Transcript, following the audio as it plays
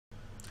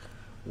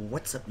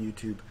What's up,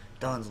 YouTube?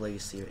 Don's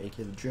Legacy here,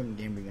 aka the German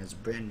Gamer, bringing us a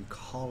brand new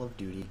Call of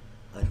Duty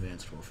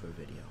Advanced Warfare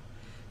video.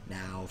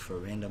 Now, for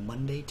Random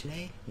Monday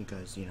today,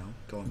 because, you know,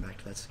 going back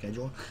to that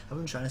schedule, I've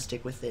been trying to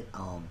stick with it.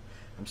 I'm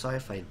sorry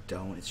if I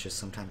don't, it's just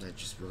sometimes I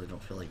just really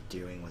don't feel like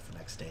doing what the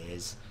next day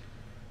is.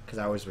 Because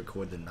I always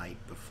record the night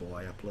before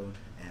I upload,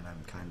 and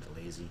I'm kind of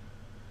lazy.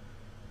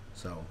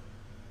 So,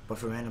 but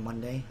for Random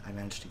Monday, I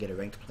managed to get a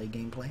ranked play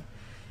gameplay.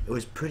 It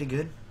was pretty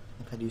good,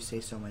 if I do say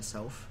so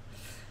myself.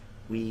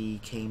 We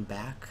came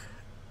back,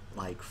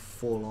 like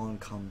full-on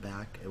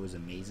comeback. It was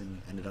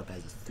amazing. Ended up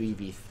as a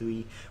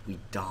 3v3. We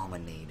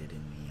dominated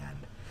in the end.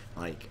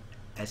 Like,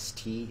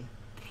 ST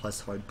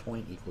plus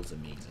hardpoint equals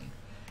amazing.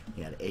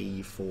 We had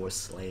AE4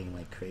 slaying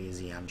like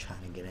crazy. I'm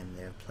trying to get in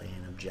there,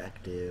 playing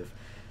objective.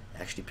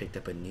 Actually picked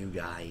up a new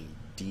guy,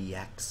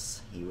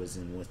 DX. He was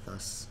in with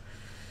us.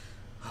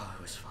 Oh,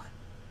 it was fun.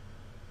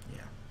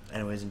 Yeah.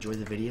 Anyways, enjoy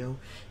the video.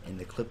 And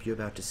the clip you're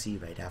about to see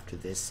right after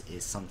this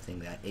is something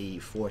that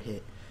AE4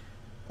 hit.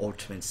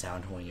 Ultimate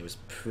sound horn. It was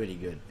pretty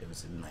good. It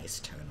was a nice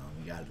turn on.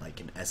 We got like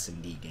an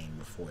S&D game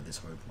before this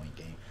hardpoint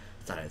game.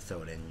 Thought I'd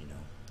throw it in, you know,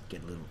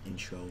 get a little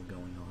intro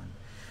going on.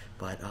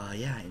 But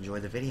yeah,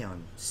 enjoy the video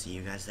and see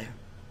you guys there.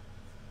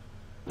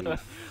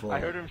 I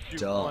heard him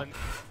shoot once.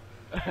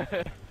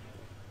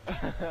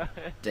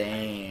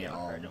 Damn.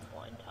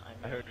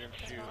 I heard him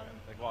shoot.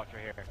 Like, watch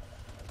right here.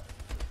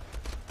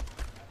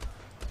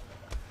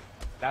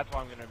 That's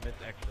why I'm gonna miss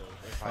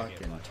Exos if I get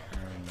Fucking lucky.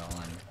 turned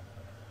on.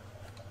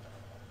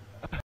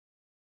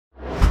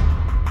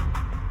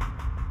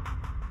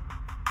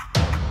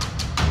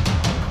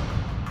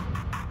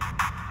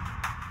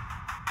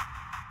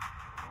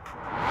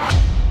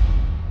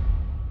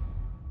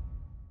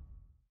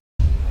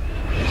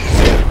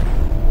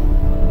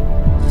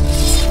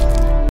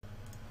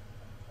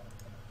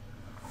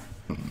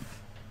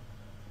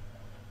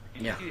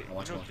 Yeah, I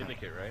watch you know all the time.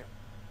 Syndicate, right?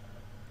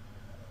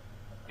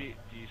 Do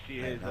you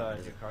see I his have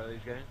not, new car that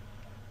he's getting?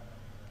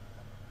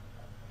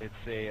 It's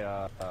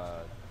a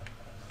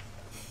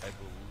I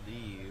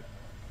believe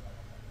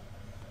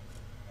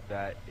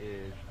that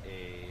is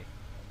a.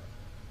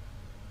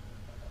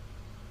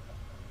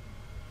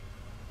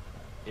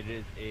 It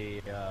is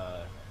a.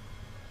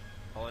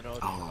 All I know is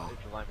it's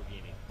a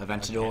Lamborghini.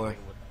 Aventador,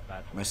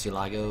 I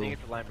Murcielago, think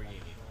it's a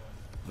Lamborghini.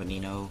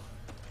 Veneno.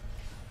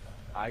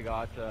 I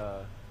got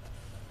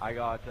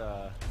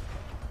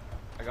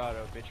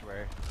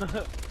Obituary.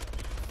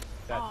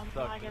 That I'm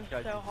sucks. lagging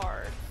so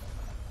hard.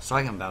 So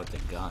talking about the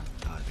gun,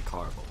 the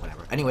car, but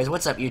whatever. Anyways,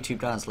 what's up, YouTube?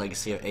 Don's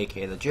Legacy,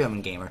 aka the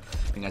German Gamer,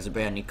 bringing us a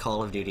brand new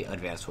Call of Duty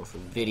Advanced Warfare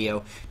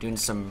video. Doing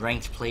some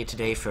ranked play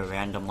today for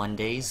Random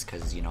Mondays,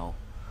 because, you know,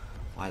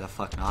 why the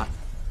fuck not?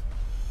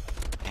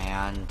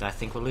 And I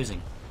think we're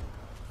losing.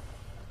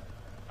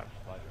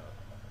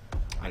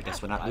 I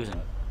guess we're not losing.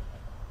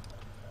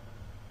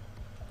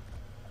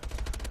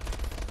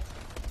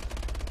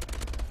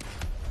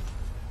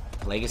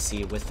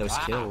 Legacy with those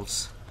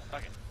kills.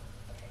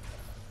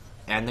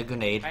 And the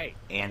grenade. Hey.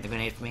 And the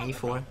grenade from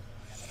AE4.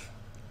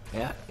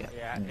 Yeah.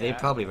 They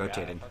probably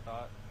rotated.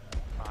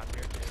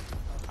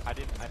 I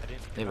didn't.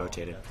 They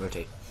rotated.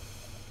 Rotate.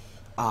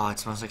 Oh, it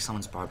smells like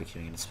someone's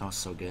barbecuing and it smells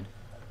so good.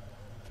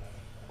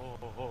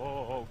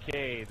 Oh,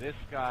 okay. This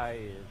guy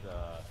is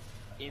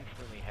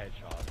instantly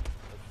headshot.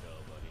 Let's go,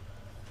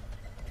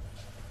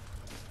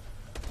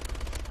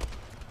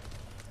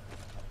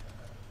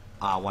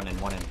 buddy. One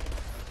in.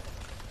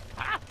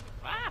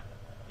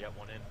 Yeah,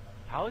 one in.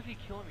 How is he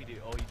killing me,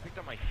 dude? Oh, he picked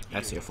up my speed.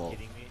 That's your fault.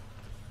 Kidding me?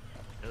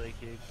 Really,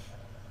 kid?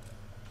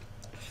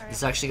 This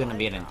is actually going to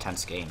be an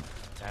intense game.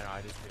 Yeah, no,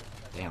 I did too.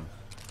 Damn.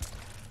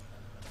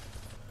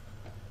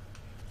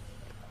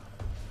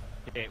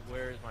 Okay,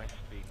 where is my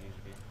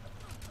speakeasy?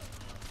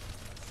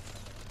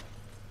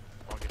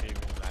 I'm gonna need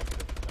one back to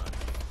the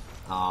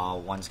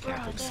gun. One's Bro,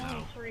 camping there's only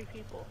snow. 3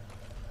 people.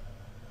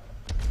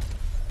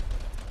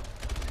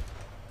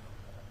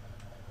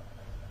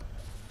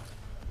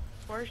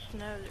 Where's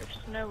snow? There's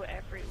snow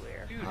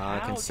everywhere. Dude, how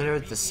Consider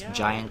did this he beat me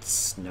giant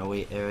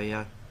snowy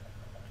area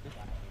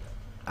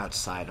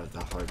outside of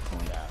the hard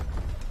point. Yeah.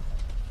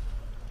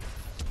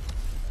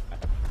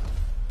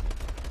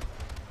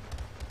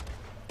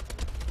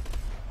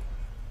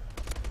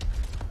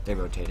 They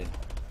rotated.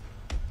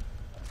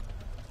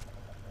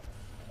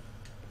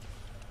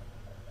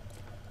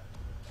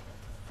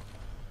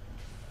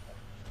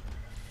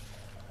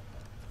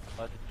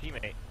 Oh, it's a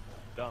teammate.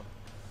 Dumb.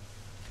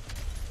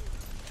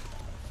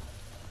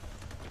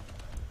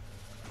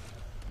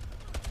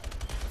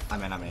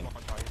 I'm in. He's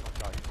one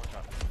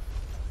shot.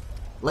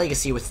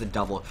 Legacy with the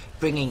double,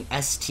 bringing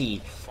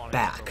ST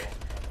back.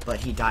 But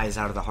he dies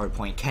out of the hard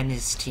point. Can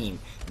his team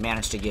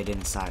manage to get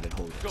inside and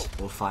hold it? Go.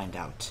 We'll find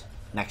out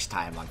next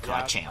time on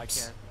COD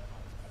Champs.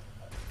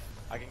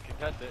 I can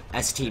contest it.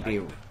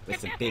 STB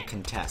with a big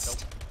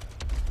contest.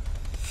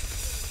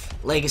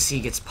 Legacy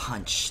gets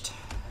punched.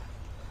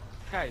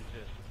 This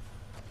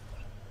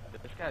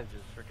guy's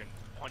just freaking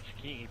punch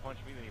king. He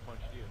punched me, then he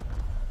punched you.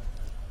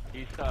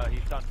 He's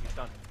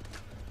stunned.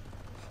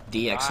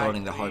 DX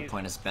holding the hard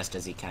point as best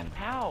as he can.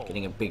 How?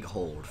 Getting a big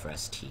hold for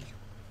ST.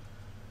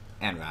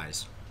 And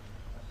Rise.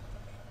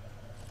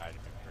 I'd be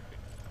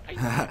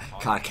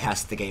perfect.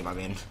 Cast the game I'm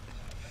in.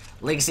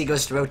 Legacy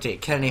goes to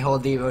rotate. Can he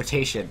hold the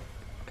rotation?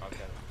 Okay.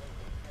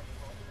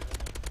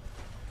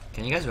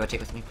 Can you guys rotate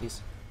with me,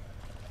 please?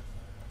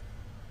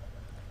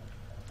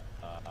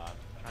 I'm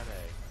trying to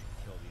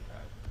kill these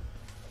guys.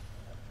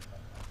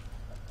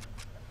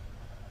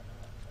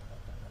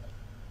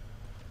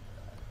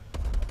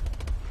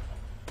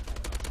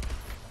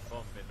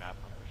 Oh, mid-map.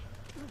 I'm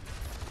pushing.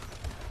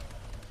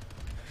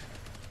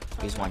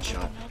 He's one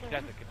shot.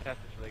 Contest it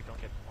so they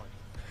don't get the points.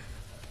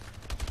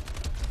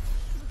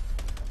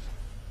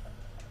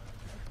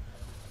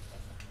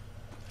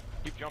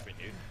 Keep jumping,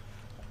 dude. You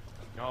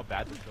know how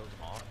bad this throws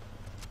them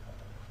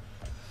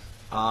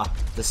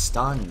off? The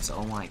stuns.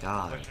 Oh my I'm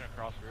god. pushing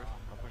across roof.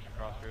 I'm pushing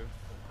across roof.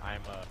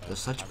 They're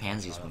such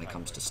pansies when it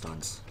comes to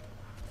stuns.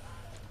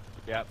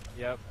 Yep.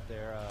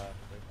 They're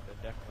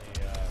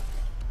definitely,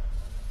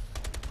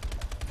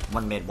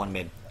 One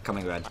mid.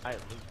 Coming red. low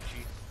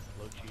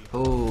cheat.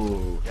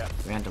 Ooh. Yeah.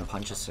 Random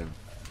punches him.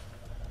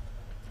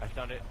 I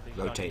stunned it. They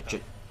stunned Rotate.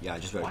 it. Yeah,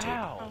 just rotate.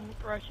 Wow. I'm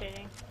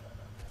rotating.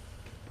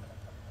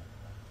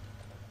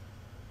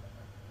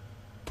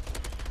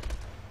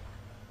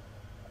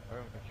 I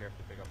don't even care if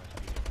they pick up my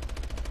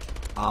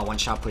speed. One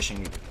shot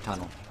pushing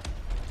tunnel.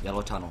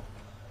 Yellow tunnel.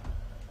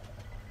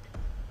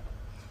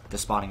 They're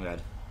spawning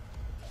red.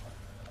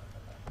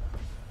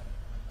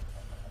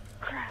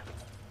 Crap.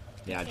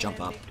 Yeah, jump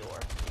In a up. big door.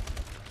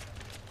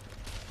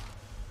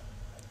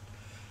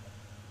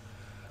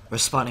 We're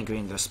spawning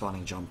green, they're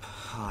spawning jump.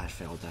 Oh, I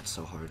failed that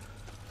so hard.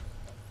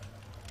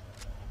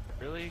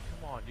 Really?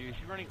 Come on, dude. Is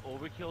he running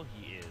overkill?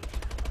 He is.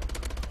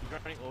 He's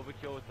running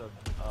overkill with the,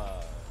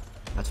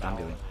 That's what I'm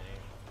barrel doing. and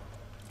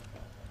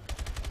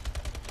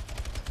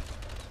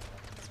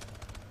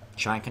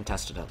Try and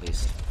contest it at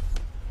least.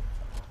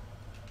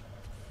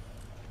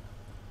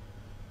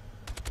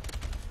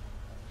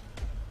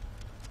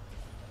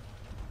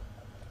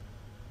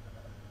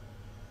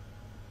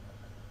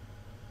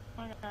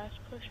 Oh my gosh,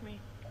 push me.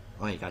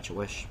 Oh, you got your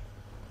wish.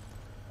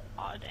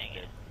 Aw, dang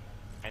it.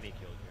 and he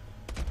killed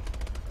you.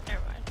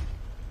 Never mind.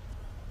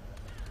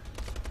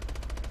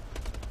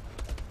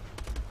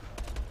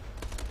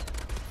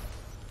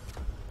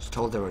 Just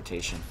hold the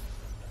rotation.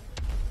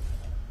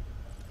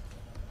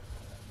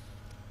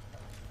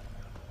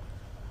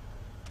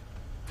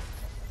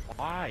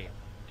 Why?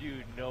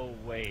 Dude, no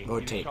way.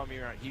 Rotate. He's me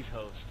around. He's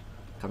host.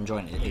 Come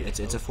join. It's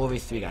a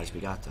 4v3, guys. We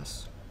got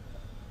this.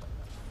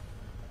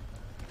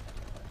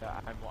 Yeah,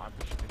 I'm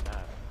pushing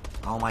that.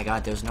 Oh my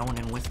god, there's no one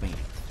in with me.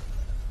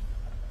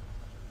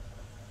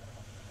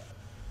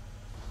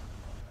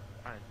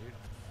 Fine, dude.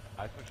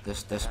 I pushed They're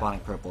that. spawning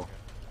purple.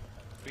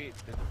 Wait,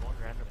 did the one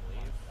random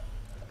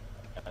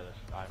leave?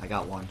 Yeah, I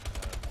got one.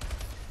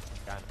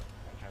 Got him.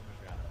 I'm trying to push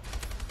behind him.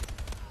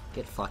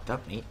 Get fucked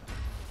up, Nate.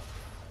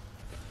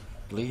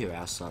 Blew your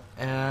ass up.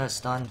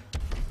 Stun.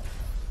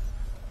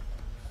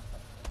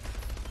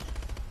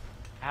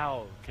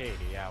 Ow, okay,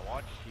 yeah,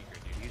 watch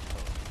Secret, dude. He's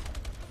host.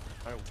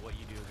 No matter what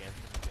you do against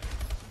him.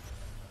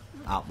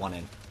 One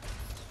in.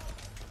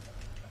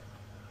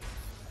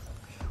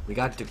 We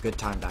got a good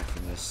time back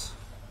from this.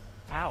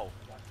 Ow!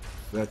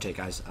 Rotate,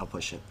 guys. I'll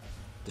push it.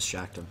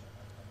 Distract him.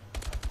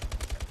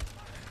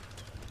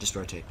 Just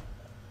rotate.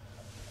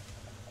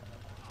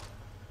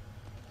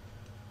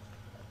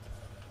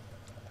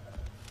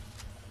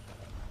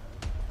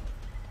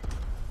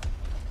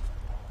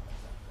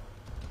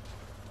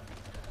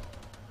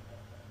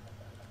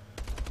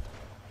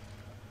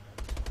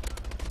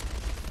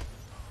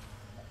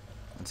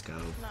 Let's go.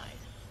 Nice.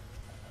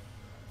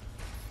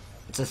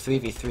 It's a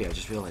 3v3, I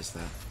just realized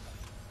that.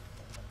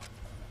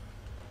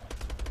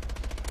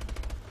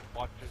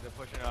 Watch, they're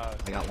pushing,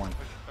 I got one.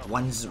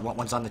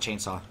 One's on the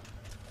chainsaw.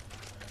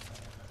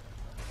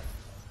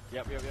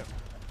 Yep.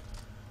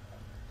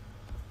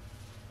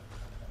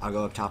 I'll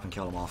go up top and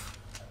kill him off.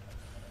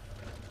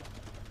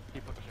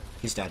 Keep pushing.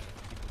 He's dead.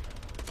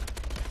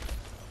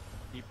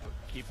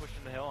 Keep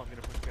pushing the hill. I'm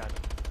gonna push behind him.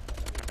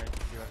 Try and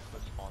see if I can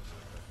put spawns in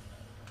it.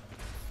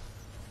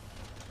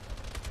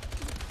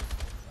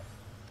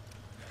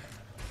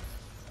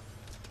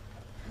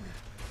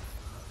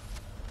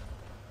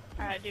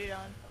 Alright, dude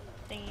on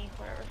thingy,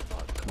 whatever it's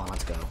called. Come on,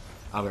 let's go.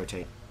 I'll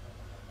rotate.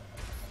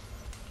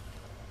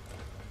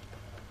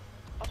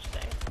 I'll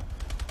stay.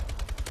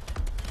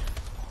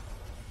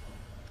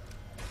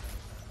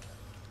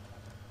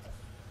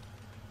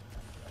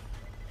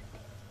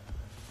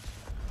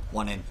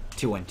 One in.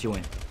 Two in.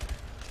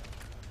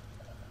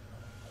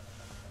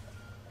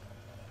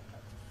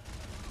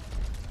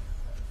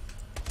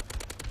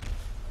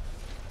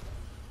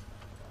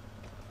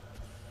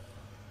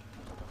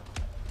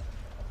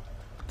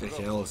 Good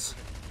kills.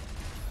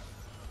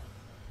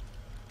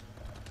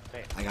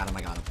 Hey. I got him.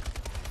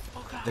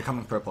 Oh god. They're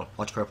coming purple.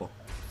 Watch purple.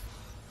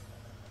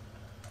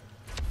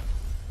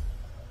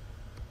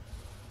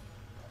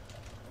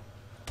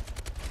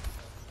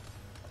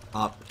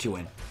 Up, two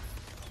in.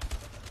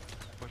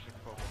 Pushing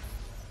purple.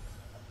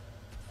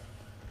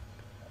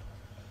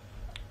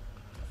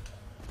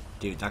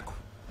 Dude, that...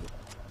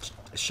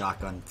 The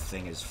shotgun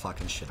thing is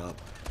fucking shit up.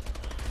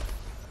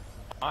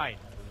 Mine.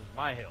 This is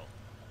my hill.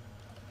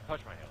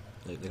 Touch my hill.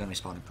 They're gonna be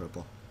spawning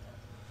purple.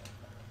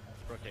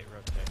 Rotate,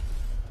 rotate.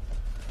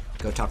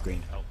 Go top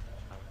green. Oh.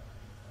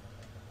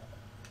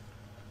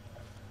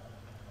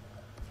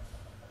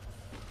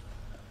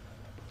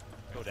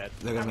 Go dead.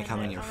 They're gonna be I'm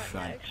coming in your the- I'm in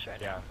front. next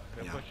right Yeah. now.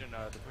 They're Yeah. pushing.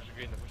 They're pushing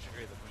green. They're pushing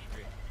green. They're pushing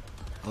green.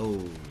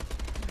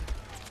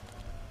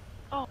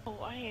 Oh,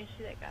 Oh, I didn't even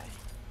see that guy.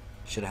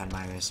 should have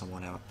had my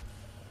someone out.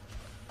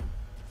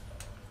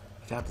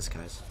 Got this,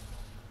 guys.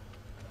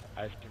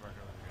 I have two marker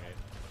with a grenade.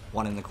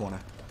 One in the corner.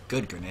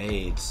 Good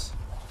grenades.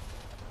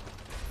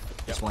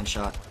 Just Yep. one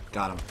shot.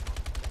 Got him.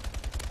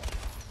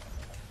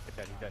 He's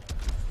dead. He's dead.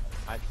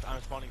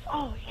 I'm spawning.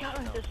 Oh, he got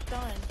me with the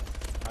stun.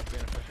 I'm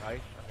gonna push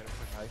ice. I'm gonna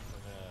push ice.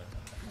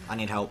 I'm I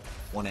need help.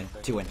 One in.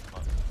 Two in.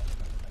 gonna.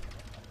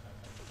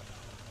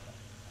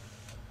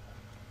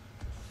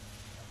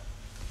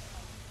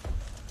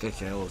 Good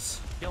kills.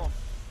 Kill him.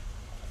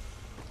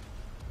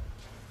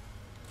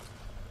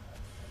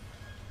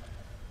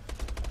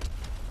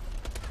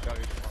 We all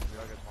get spawned. We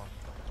all get spawned.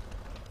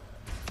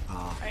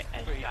 Ah, I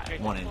Wait, got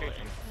Jason, One in. bullet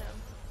Jason. into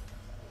him.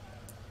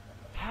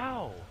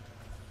 How?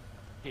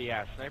 Okay,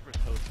 yeah, sniper's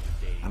hosting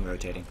the day. I'm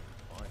rotating.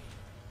 Fine.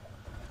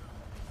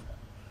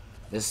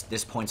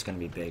 This point's gonna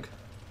be big.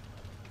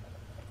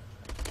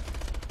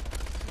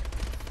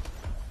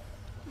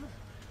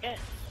 Yes.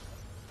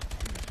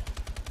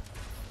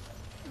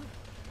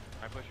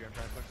 I push you. I'm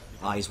trying to push you.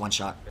 Ah, he's one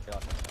shot. Stay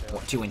off, stay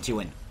off. Two in. Two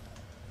in.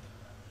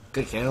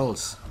 Good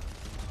kills.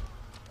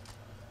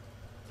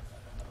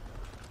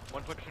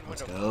 One push in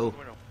Let's window. go.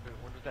 Window.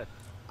 Window's dead.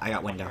 I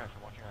got window. I'm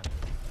watching eyes.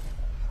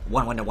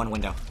 One window. One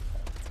window.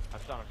 I'm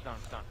stunned. I'm stunned.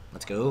 I'm stunned.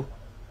 Let's go.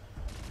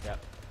 Yep.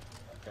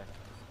 Okay.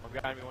 One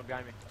behind me. One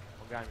behind me.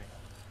 One behind me.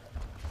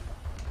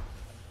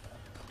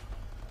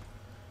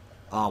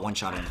 Oh, one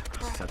shot in.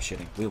 Stop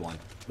shooting. We won.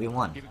 We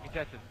won. Keep it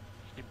contested.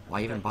 Keep it Why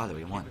even contested. bother? We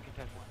Keep won. it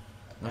contested.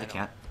 No, they I know.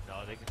 can't.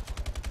 No, they can.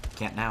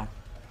 Can't now.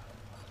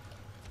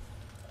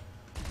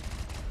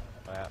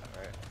 Oh, yeah,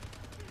 right.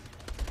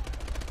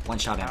 One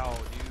shot in. Ow,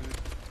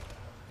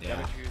 dude. Yeah.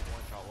 But you used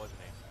one shot, wasn't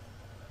it?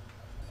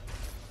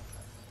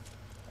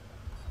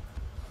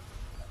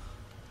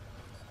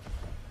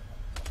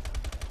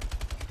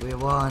 We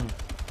won.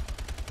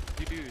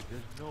 Dude, there's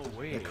no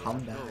way. The Let's go, we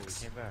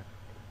comebacks. came back.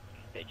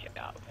 Good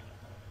job.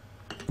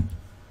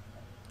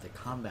 The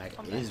comeback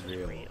Comeback is was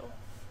real.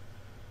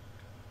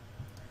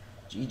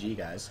 GG,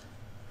 guys.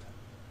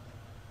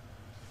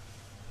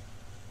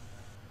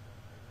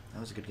 That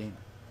was a good game.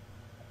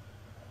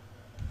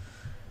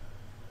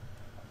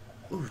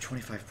 Ooh,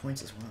 25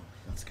 points as well.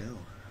 Let's go.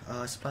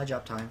 Supply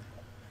drop time.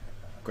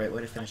 Great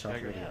way to finish off the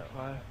video.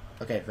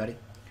 Okay, ready?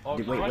 Oh,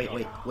 Wait, supply wait, drop.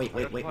 wait, wait, I wait, got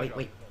wait, supply wait, drop.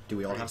 wait. Do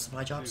we all Three, have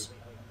supply drops? two.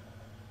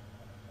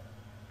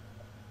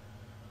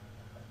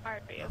 I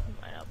already opened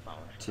mine up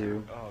almost.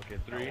 Two. Oh, okay,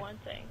 For 3, one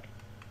thing.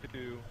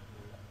 2,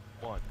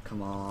 1.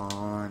 Come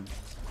on.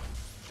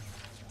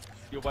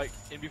 Steel bite.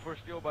 In before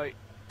steel bite.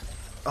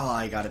 Oh,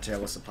 I got a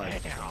terrible supply drop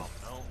as Damn. well.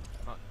 No,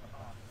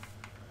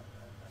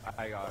 not.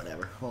 I got it.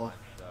 Whatever. Well,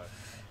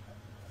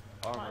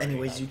 Alright.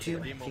 anyways,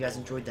 YouTube, Game if you guys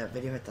over. enjoyed that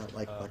video, hit that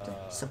like button,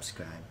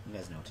 subscribe. You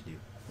guys know what to do.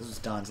 This was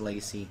Don's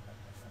Legacy,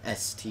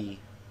 ST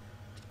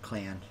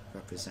Clan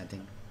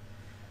representing.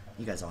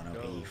 You guys all know Go.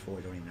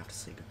 84, don't even have to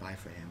say goodbye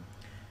for him.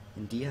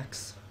 And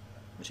DX,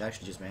 which I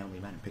actually just randomly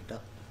went and picked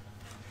up.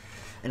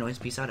 Anyways,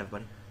 peace out,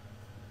 everybody.